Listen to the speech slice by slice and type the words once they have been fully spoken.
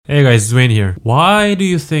Hey guys, it's Wayne here. Why do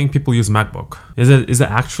you think people use MacBook? Is it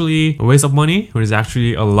actually a waste of money or is it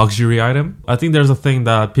actually a luxury item? I think there's a thing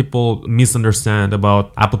that people misunderstand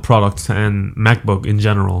about Apple products and MacBook in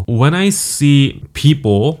general. When I see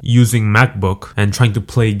people using MacBook and trying to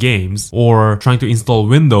play games or trying to install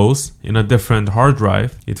Windows in a different hard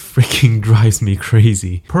drive, it freaking drives me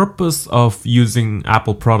crazy. Purpose of using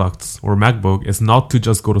Apple products or MacBook is not to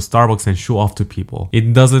just go to Starbucks and show off to people.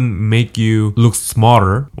 It doesn't make you look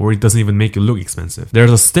smarter or it doesn't even make you look expensive.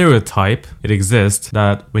 There's a stereotype, it exists,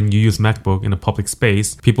 that when you use MacBook in a public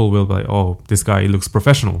space, people will be like, oh, this guy looks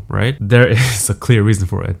professional, right? There is a clear reason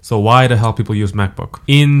for it. So why the hell people use MacBook?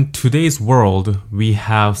 In today's world, we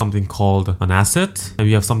have something called an asset and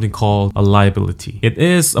we have something called a liability. It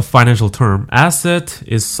is a financial term. Asset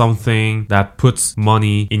is something that puts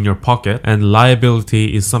money in your pocket and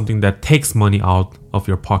liability is something that takes money out of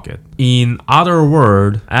your pocket. In other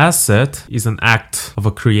words, asset is an act of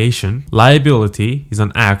a creation. Liability is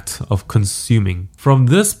an act of consuming. From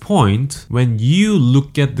this point, when you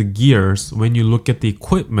look at the gears, when you look at the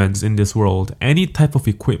equipments in this world, any type of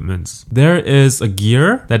equipments, there is a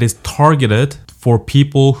gear that is targeted for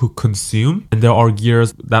people who consume, and there are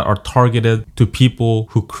gears that are targeted to people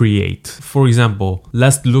who create. For example,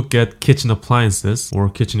 let's look at kitchen appliances or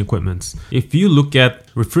kitchen equipments. If you look at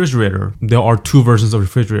refrigerator, there are two versions of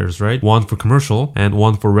refrigerators, right? One for commercial and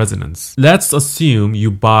one for residence. Let's assume you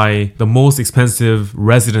buy the most expensive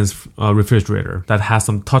residence refrigerator that has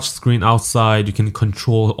some touch screen outside. You can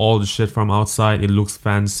control all the shit from outside. It looks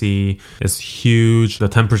fancy. It's huge. The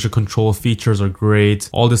temperature control features are great.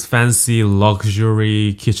 All this fancy luxury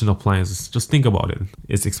kitchen appliances. Just think about it.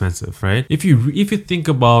 It's expensive, right? If you think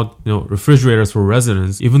about refrigerators for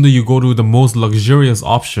residents, even though you go to the most luxurious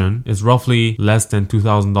option, it's roughly less than $2,000,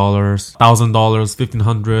 $1,000,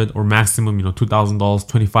 $1,500, or maximum $2,000,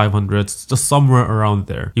 $2,500, just somewhere around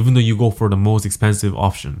there. Even though you go for the most expensive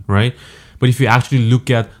option, right? But if you actually look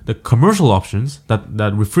at the commercial options,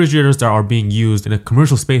 that refrigerators that are being used in a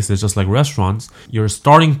commercial spaces, just like restaurants, your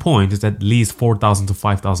starting point is at least $4,000 to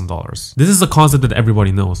 $5,000. This is a concept that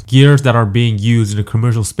everybody knows. Gears that are being used in the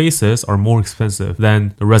commercial spaces are more expensive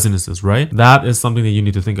than the residences, right? That is something that you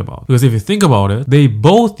need to think about. Because if you think about it, they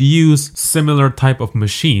both use similar type of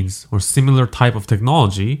machines or similar type of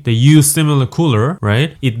technology. They use similar cooler,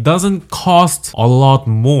 right? It doesn't cost a lot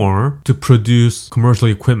more to produce commercial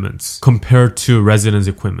equipments compared to residence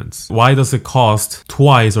equipments. Why does it cost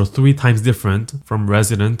twice or three times different from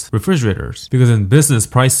resident refrigerators? Because in business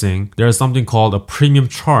pricing, there is something called a premium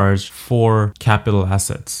charge for capital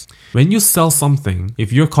assets. When you sell something,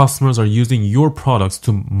 if your customers are using your products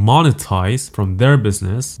to monetize from their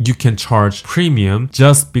business, you can charge premium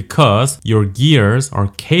just because your gears are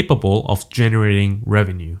capable of generating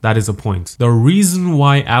revenue. That is the point. The reason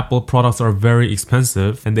why Apple products are very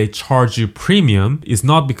expensive and they charge you premium is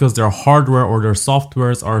not because their hardware or their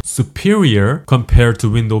softwares are superior compared to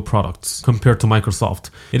Windows products, compared to Microsoft.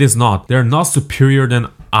 It is not. They're not superior than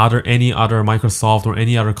any other Microsoft or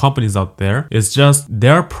any other companies out there. It's just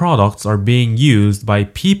their products are being used by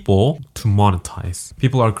people to monetize.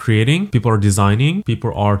 People are creating, people are designing,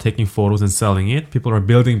 people are taking photos and selling it, people are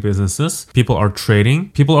building businesses, people are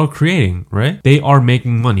trading, people are creating, right? They are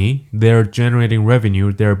making money, they're generating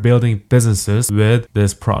revenue, they're building businesses with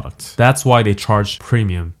this product. That's why they charge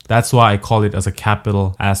premium. That's why I call it as a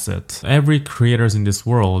capital asset. Every creators in this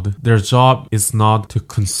world, their job is not to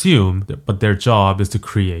consume, but their job is to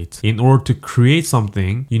create. In order to create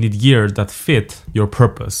something, you need gears that fit your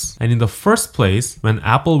purpose. And in the first place, when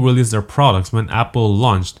Apple released their products, when Apple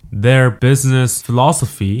launched, their business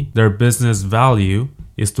philosophy, their business value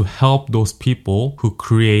is to help those people who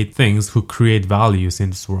create things, who create values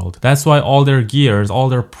in this world. That's why all their gears, all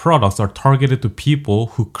their products are targeted to people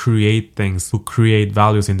who create things, who create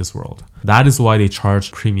values in this world. That is why they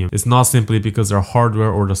charge premium. It's not simply because their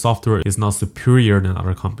hardware or the software is not superior than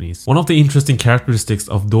other companies. One of the interesting characteristics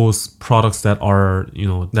of those products that are,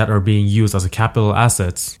 that are being used as a capital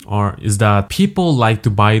assets is that people like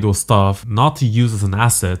to buy those stuff not to use as an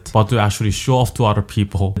asset, but to actually show off to other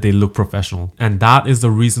people that they look professional. And that is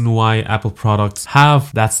the reason why Apple products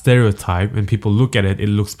have that stereotype. When people look at it, it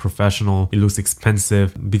looks professional, it looks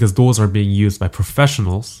expensive, because those are being used by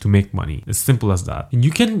professionals to make money. It's simple as that. And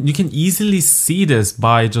you can easily see this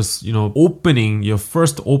by just opening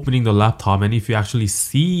the laptop. And if you actually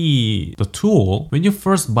see the tool, when you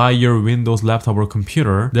first buy your Windows laptop or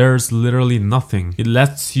computer, there's literally nothing. It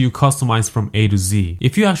lets you customize from A to Z.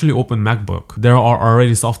 If you actually open MacBook, there are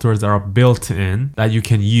already softwares that are built in that you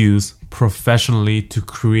can use professionally to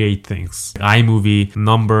create things. iMovie,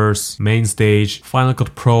 Numbers, Main Stage, Final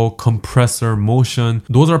Cut Pro, Compressor, Motion.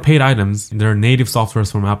 Those are paid items. They're native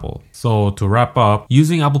softwares from Apple. So to wrap up,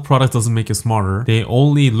 using Apple products doesn't make you smarter. They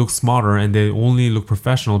only look smarter and they only look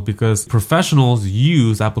professional because professionals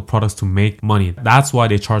use Apple products to make money. That's why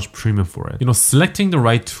they charge premium for it. Selecting the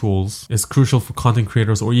right tools is crucial for content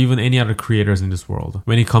creators or even any other creators in this world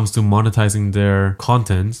when it comes to monetizing their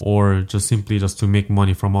content or just simply just to make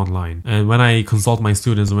money from online. And when I consult my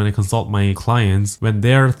students, when I consult my clients, when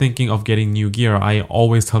they're thinking of getting new gear, I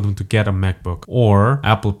always tell them to get a MacBook or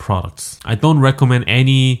Apple products. I don't recommend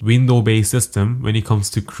any Windows-based system when it comes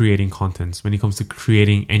to creating content, when it comes to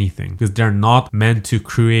creating anything, because they're not meant to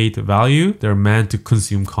create value, they're meant to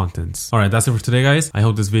consume content. Alright, that's it for today, guys. I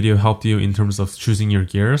hope this video helped you in terms of choosing your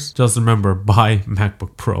gears. Just remember, buy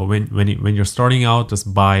MacBook Pro. When you're starting out,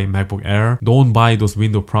 just buy MacBook Air. Don't buy those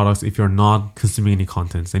Windows products if you're not consuming any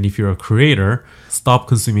contents. And if you're a creator, stop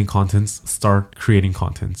consuming contents, start creating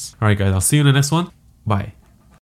contents. Alright guys, I'll see you in the next one. Bye.